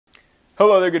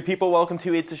Hello there, good people. Welcome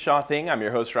to It's a Shaw Thing. I'm your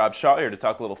host, Rob Shaw, here to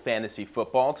talk a little fantasy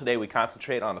football. Today we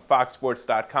concentrate on the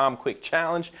FoxSports.com quick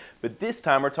challenge, but this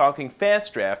time we're talking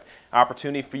fast draft,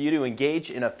 opportunity for you to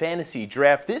engage in a fantasy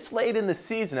draft this late in the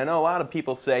season. I know a lot of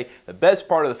people say the best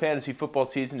part of the fantasy football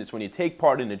season is when you take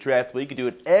part in a draft. Well, you can do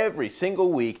it every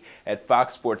single week at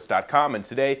FoxSports.com, and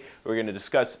today we're going to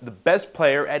discuss the best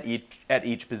player at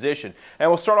each position.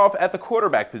 And we'll start off at the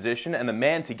quarterback position, and the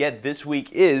man to get this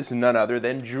week is none other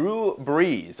than Drew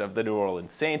Brees of the New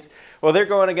Orleans Saints. Well, they're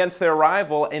going against their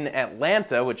rival in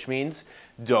Atlanta, which means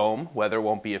dome weather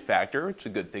won't be a factor. It's a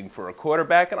good thing for a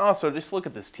quarterback. And also, just look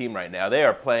at this team right now. They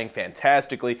are playing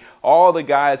fantastically. All the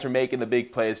guys are making the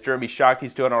big plays. Jeremy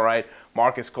Shockey's doing all right.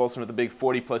 Marcus Colson with a big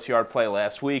 40-plus yard play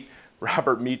last week.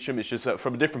 Robert Meacham is just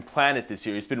from a different planet this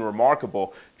year. He's been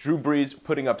remarkable. Drew Brees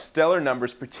putting up stellar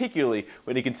numbers, particularly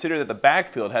when you consider that the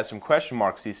backfield has some question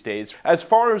marks these days. As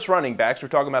far as running backs, we're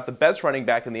talking about the best running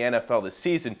back in the NFL this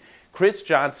season, Chris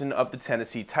Johnson of the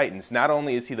Tennessee Titans. Not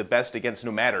only is he the best against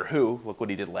no matter who, look what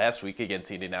he did last week against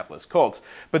the Indianapolis Colts,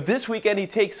 but this weekend he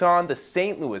takes on the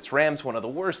St. Louis Rams, one of the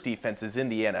worst defenses in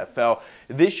the NFL.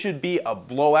 This should be a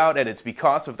blowout, and it's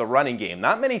because of the running game.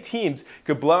 Not many teams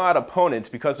could blow out opponents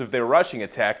because of their rushing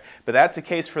attack, but that's the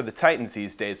case for the Titans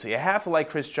these days. So you have to like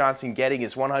Chris Johnson getting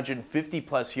his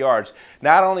 150-plus yards.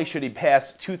 Not only should he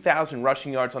pass 2,000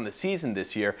 rushing yards on the season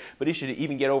this year, but he should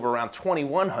even get over around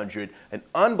 2,100, an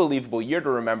unbelievable year to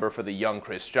remember for the young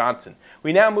Chris Johnson.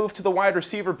 We now move to the wide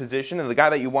receiver position, and the guy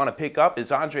that you want to pick up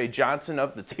is Andre Johnson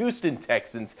of the Houston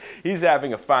Texans. He's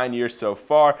having a fine year so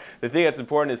far. The thing that's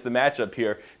important is the matchup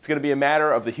here. It's going to be a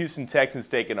matter of the Houston Texans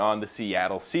taking on the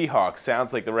Seattle Seahawks.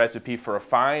 Sounds like the recipe for a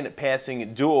fine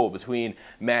passing duel between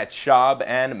Matt Schaub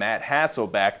and Matt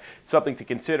Hasselbeck. Something to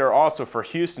consider also for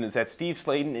Houston is that Steve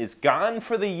Slayton is gone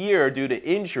for the year due to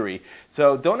injury,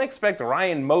 so don't expect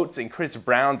Ryan Moats and Chris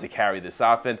Brown to carry this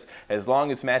offense. As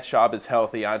long as Matt Schaub is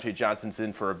healthy, Andre Johnson's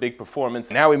in for a big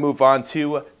performance. Now we move on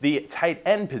to the tight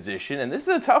end position, and this is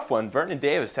a tough one. Vernon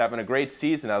Davis having a great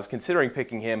season. I was considering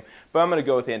picking him, but I'm going to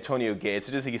go with Antonio Gates.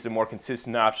 I just think he's a more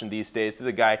consistent option these days. This is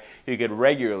a guy who could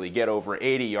regularly get over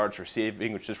 80 yards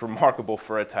receiving, which is remarkable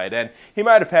for a tight end. He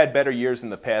might have had better years in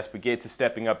the past, but Gates is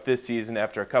stepping up this season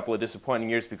after a couple of disappointing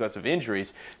years because of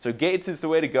injuries. So Gates is the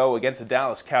way to go against the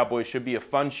Dallas Cowboys. Should be a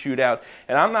fun shootout,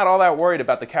 and I'm not all that worried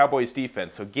about the Cowboys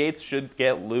defense, so Gates should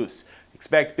get loose.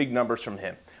 Expect big numbers from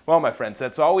him. Well, my friends,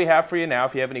 that's all we have for you now.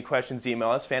 If you have any questions, email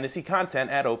us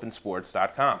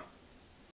fantasycontent@opensports.com.